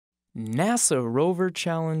NASA Rover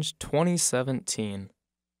Challenge 2017.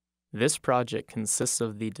 This project consists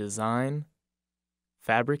of the design,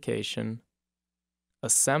 fabrication,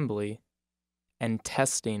 assembly, and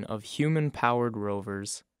testing of human-powered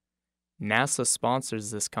rovers. NASA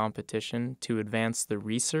sponsors this competition to advance the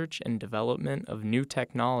research and development of new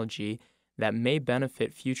technology that may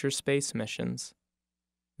benefit future space missions.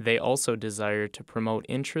 They also desire to promote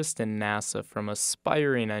interest in NASA from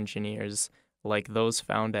aspiring engineers like those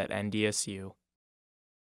found at NDSU.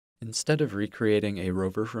 Instead of recreating a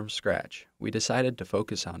rover from scratch, we decided to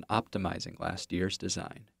focus on optimizing last year's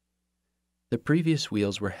design. The previous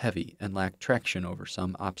wheels were heavy and lacked traction over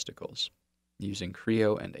some obstacles. Using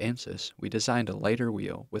Creo and ANSYS, we designed a lighter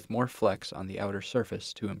wheel with more flex on the outer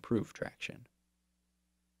surface to improve traction.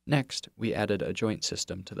 Next, we added a joint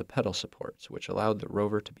system to the pedal supports, which allowed the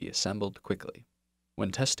rover to be assembled quickly.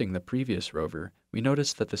 When testing the previous rover, we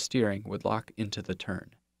noticed that the steering would lock into the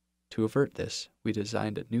turn. To avert this, we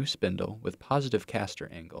designed a new spindle with positive caster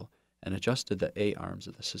angle and adjusted the A-arms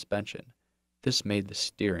of the suspension. This made the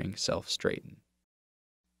steering self-straighten.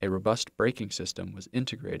 A robust braking system was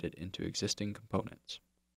integrated into existing components.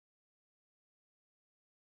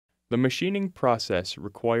 The machining process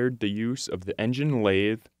required the use of the engine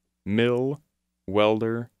lathe, mill,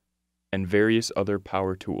 welder, and various other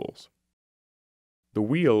power tools. The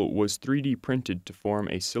wheel was 3D printed to form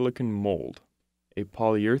a silicon mold. A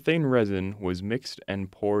polyurethane resin was mixed and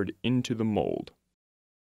poured into the mold.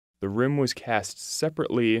 The rim was cast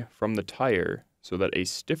separately from the tire so that a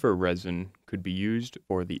stiffer resin could be used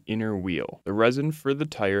for the inner wheel. The resin for the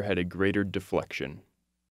tire had a greater deflection.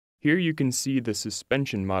 Here you can see the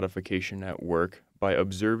suspension modification at work by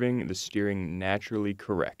observing the steering naturally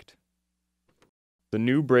correct. The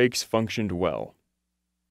new brakes functioned well.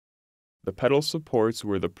 The pedal supports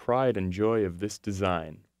were the pride and joy of this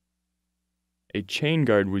design. A chain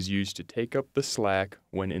guard was used to take up the slack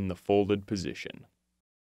when in the folded position.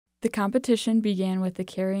 The competition began with the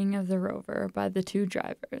carrying of the rover by the two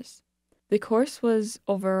drivers. The course was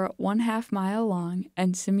over 1/2 mile long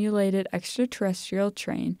and simulated extraterrestrial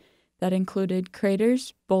terrain that included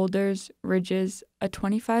craters, boulders, ridges, a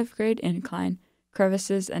 25-grade incline,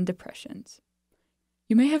 crevices, and depressions.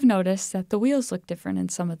 You may have noticed that the wheels look different in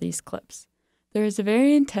some of these clips. There is a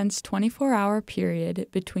very intense 24-hour period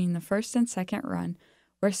between the first and second run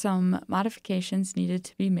where some modifications needed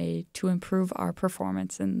to be made to improve our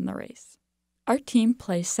performance in the race. Our team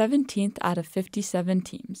placed 17th out of 57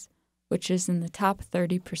 teams, which is in the top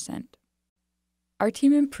 30%. Our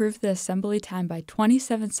team improved the assembly time by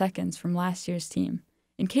 27 seconds from last year's team.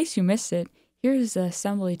 In case you missed it, here is the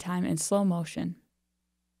assembly time in slow motion.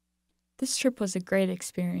 This trip was a great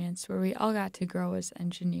experience where we all got to grow as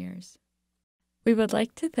engineers. We would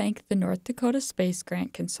like to thank the North Dakota Space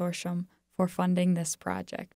Grant Consortium for funding this project.